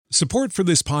Support for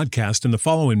this podcast and the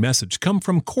following message come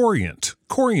from Corient.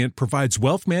 Corient provides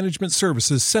wealth management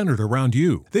services centered around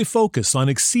you. They focus on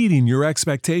exceeding your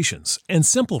expectations and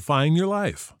simplifying your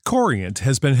life. Corient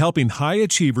has been helping high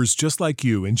achievers just like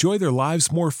you enjoy their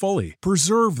lives more fully,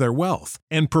 preserve their wealth,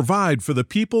 and provide for the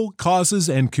people, causes,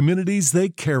 and communities they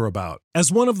care about. As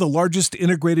one of the largest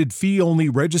integrated fee-only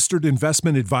registered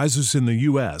investment advisors in the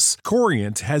U.S.,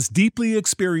 Corient has deeply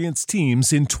experienced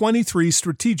teams in 23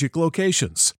 strategic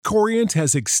locations. Corient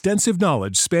has extensive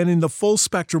knowledge spanning the full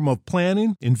spectrum of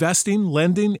planning, investing,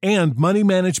 lending, and money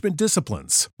management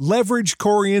disciplines. Leverage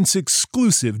Corient's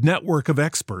exclusive network of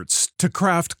experts to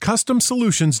craft custom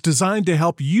solutions designed to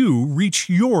help you reach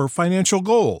your financial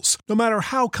goals, no matter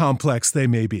how complex they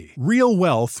may be. Real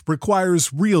wealth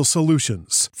requires real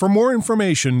solutions. For more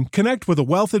information, connect with a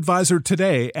wealth advisor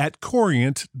today at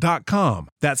Corient.com.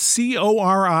 That's Corient.com.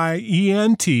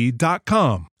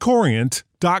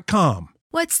 Corient.com.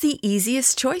 What's the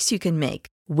easiest choice you can make?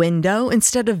 Window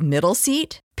instead of middle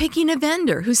seat? Picking a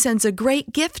vendor who sends a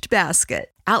great gift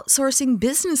basket? Outsourcing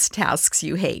business tasks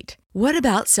you hate? What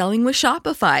about selling with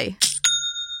Shopify?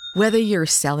 Whether you're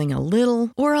selling a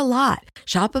little or a lot,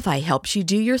 Shopify helps you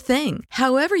do your thing,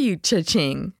 however you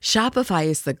cha-ching. Shopify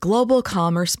is the global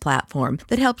commerce platform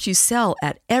that helps you sell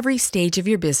at every stage of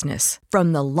your business.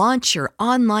 From the launch your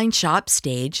online shop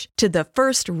stage to the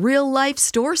first real-life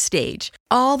store stage,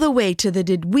 all the way to the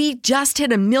did we just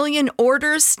hit 1 million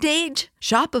orders stage.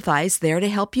 Shopify's there to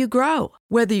help you grow.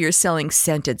 Whether you're selling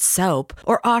scented soap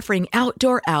or offering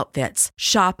outdoor outfits,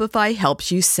 Shopify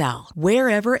helps you sell.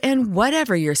 Wherever and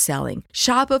whatever you're selling,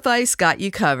 Shopify's got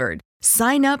you covered.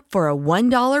 Sign up for a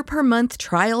 $1 per month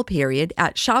trial period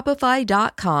at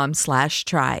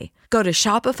shopify.com/try. Go to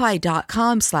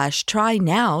shopify.com/try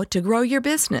now to grow your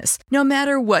business, no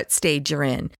matter what stage you're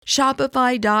in.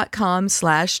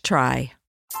 Shopify.com/try.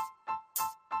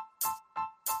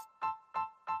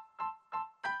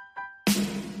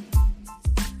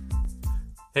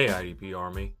 Hey IDP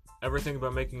Army, ever think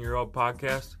about making your own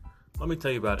podcast? Let me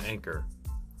tell you about Anchor.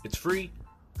 It's free.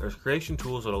 There's creation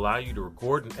tools that allow you to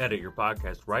record and edit your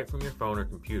podcast right from your phone or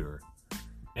computer.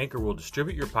 Anchor will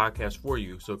distribute your podcast for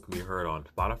you so it can be heard on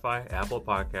Spotify, Apple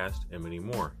Podcasts, and many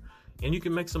more. And you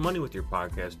can make some money with your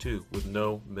podcast too with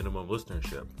no minimum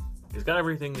listenership. It's got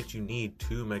everything that you need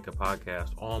to make a podcast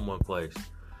all in one place.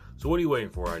 So what are you waiting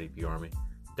for, IDP Army?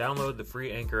 Download the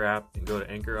free Anchor app and go to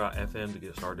anchor.fm to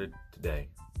get started today.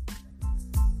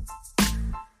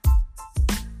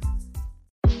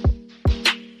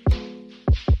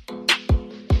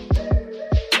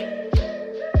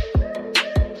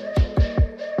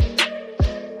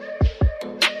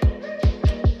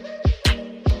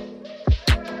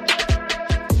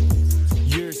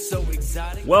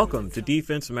 Welcome to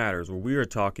Defense Matters, where we are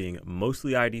talking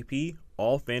mostly IDP,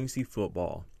 all fantasy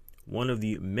football, one of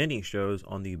the many shows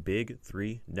on the Big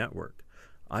 3 network.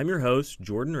 I'm your host,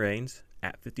 Jordan Rains,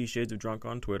 at 50 Shades of Drunk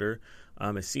on Twitter.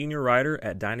 I'm a senior writer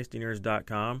at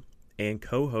dynastynerds.com and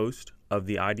co-host of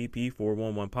the IDP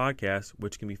 411 podcast,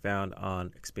 which can be found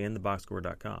on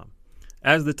expandtheboxscore.com.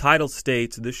 As the title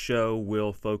states, this show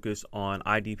will focus on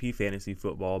IDP fantasy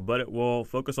football, but it will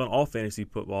focus on all fantasy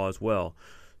football as well.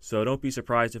 So don't be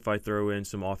surprised if I throw in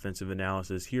some offensive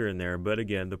analysis here and there. But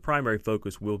again, the primary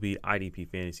focus will be IDP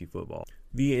fantasy football.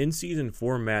 The in-season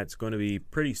format's going to be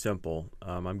pretty simple.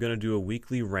 I'm going to do a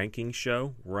weekly ranking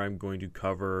show where I'm going to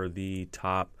cover the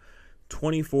top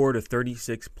 24 to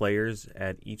 36 players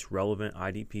at each relevant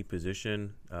IDP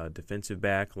position, defensive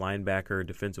back, linebacker,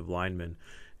 defensive lineman.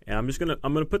 And I'm gonna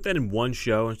put that in one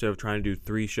show instead of trying to do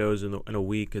 3 shows in a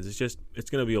week, because it's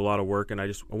gonna be a lot of work, and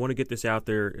I want to get this out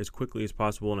there as quickly as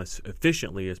possible and as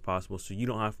efficiently as possible, so you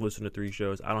don't have to listen to 3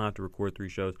 shows. I don't have to record 3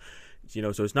 shows,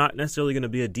 so it's not necessarily going to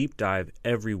be a deep dive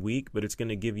every week, but it's going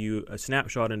to give you a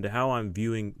snapshot into how I'm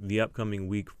viewing the upcoming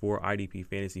week for IDP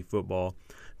fantasy football,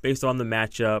 based on the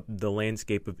matchup, the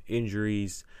landscape of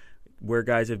injuries, where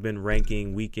guys have been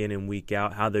ranking week in and week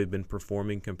out, how they've been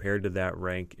performing compared to that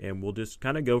rank, and we'll just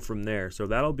kind of go from there. So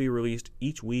that'll be released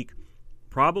each week,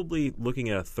 probably looking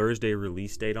at a Thursday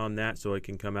release date on that, so it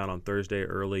can come out on Thursday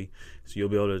early, so you'll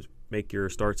be able to make your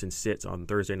starts and sits on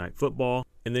Thursday Night Football,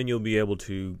 and then you'll be able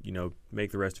to,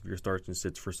 make the rest of your starts and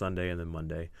sits for Sunday and then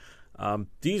Monday.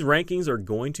 These rankings are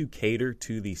going to cater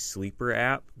to the Sleeper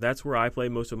app. That's where I play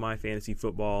most of my fantasy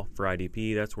football for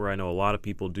IDP. That's where I know a lot of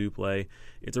people do play.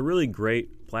 It's a really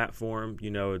great platform.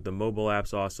 The mobile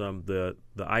app's awesome. The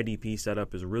IDP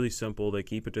setup is really simple. They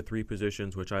keep it to 3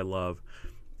 positions, which I love.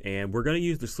 And we're going to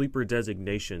use the sleeper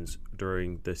designations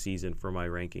during the season for my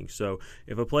rankings. So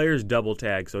if a player is double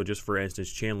tagged, so just for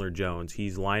instance, Chandler Jones,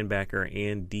 he's linebacker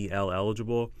and DL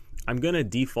eligible, I'm going to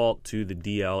default to the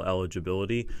DL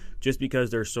eligibility just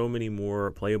because there's so many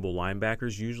more playable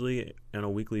linebackers usually on a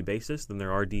weekly basis than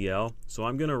there are DL. So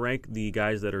I'm going to rank the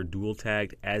guys that are dual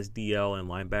tagged as DL and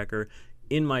linebacker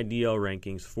in my DL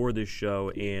rankings for this show,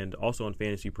 and also on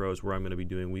Fantasy Pros where I'm going to be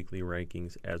doing weekly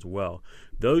rankings as well.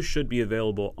 Those should be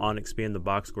available on Expand the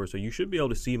Box Score, so you should be able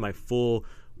to see my full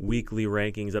weekly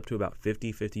rankings up to about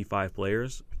 50-55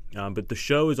 players. But the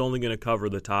show is only going to cover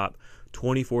the top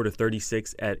 24 to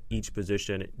 36 at each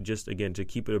position, just again to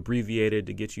keep it abbreviated,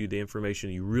 to get you the information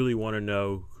you really want to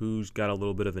know, who's got a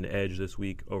little bit of an edge this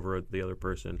week over the other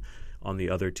person on the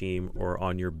other team or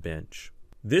on your bench.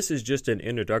 This is just an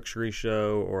introductory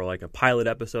show, or like a pilot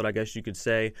episode, I guess you could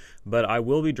say, but I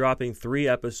will be dropping 3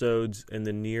 episodes in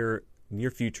the near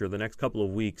future, the next couple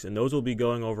of weeks, and those will be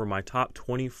going over my top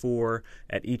 24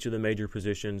 at each of the major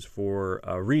positions for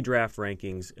redraft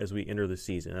rankings as we enter the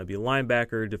season. That'll be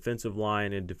linebacker, defensive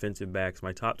line, and defensive backs,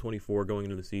 my top 24 going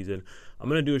into the season. I'm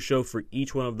going to do a show for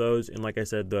each one of those, and like I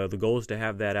said, the goal is to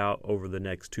have that out over the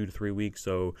next 2 to 3 weeks,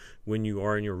 so when you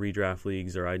are in your redraft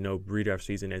leagues, or I know redraft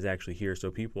season is actually here, so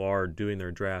people are doing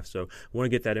their drafts, so I want to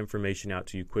get that information out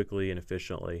to you quickly and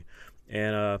efficiently.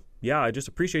 And I just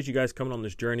appreciate you guys coming on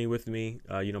this journey with me.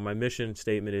 My mission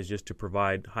statement is just to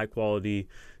provide high-quality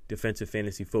defensive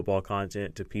fantasy football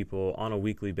content to people on a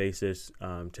weekly basis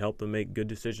to help them make good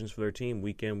decisions for their team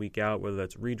week in, week out, whether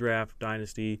that's redraft,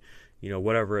 dynasty,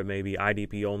 whatever it may be.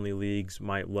 IDP-only leagues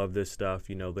might love this stuff.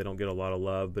 They don't get a lot of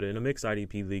love. But in a mixed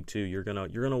IDP league, too, you're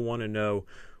gonna want to know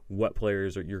what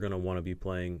players you're going to want to be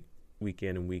playing week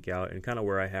in and week out, and kind of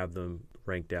where I have them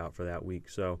ranked out for that week.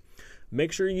 So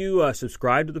make sure you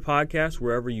subscribe to the podcast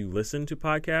wherever you listen to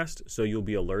podcasts, so you'll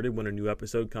be alerted when a new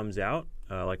episode comes out.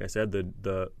 Like I said,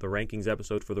 the rankings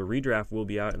episode for the redraft will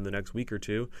be out in the next week or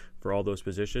two for all those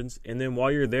positions. And then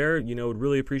while you're there, would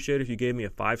really appreciate it if you gave me a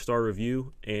 5-star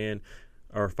review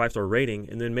or 5-star rating,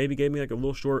 and then maybe gave me like a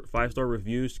little short 5-star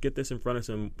reviews to get this in front of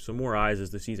some more eyes as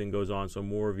the season goes on, so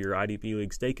more of your IDP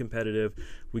leagues stay competitive.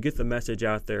 We get the message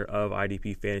out there of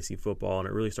IDP fantasy football, and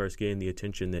it really starts getting the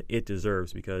attention that it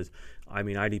deserves, because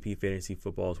IDP fantasy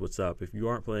football is what's up. If you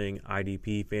aren't playing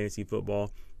IDP fantasy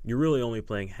football, you're really only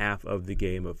playing half of the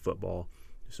game of football.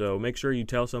 So make sure you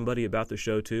tell somebody about the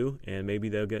show too, and maybe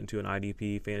they'll get into an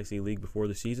IDP fantasy league before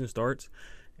the season starts.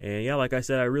 And like I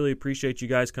said, I really appreciate you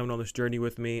guys coming on this journey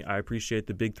with me. I appreciate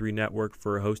the Big 3 Network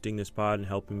for hosting this pod and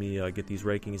helping me get these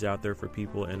rankings out there for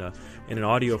people in an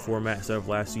audio format instead of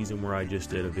last season where I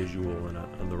just did a visual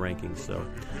and the rankings. So,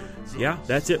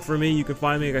 that's it for me. You can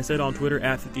find me, like I said, on Twitter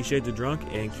at 50 Shades of Drunk,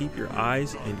 and keep your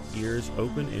eyes and ears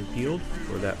open and peeled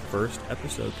for that first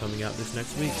episode coming out this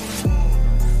next week.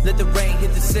 Let the rain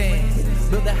hit the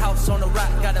sand. Build a house on a rock,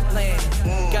 got a plan.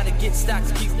 Gotta get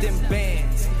stocks, keep them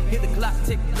bands. Hear the clock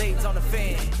tick, blades on the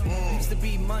fan. Used to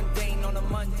be mundane on a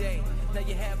Monday. Now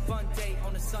you have fun day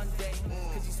on a Sunday.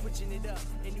 Cause you switching it up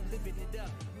and you living it up.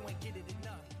 You ain't getting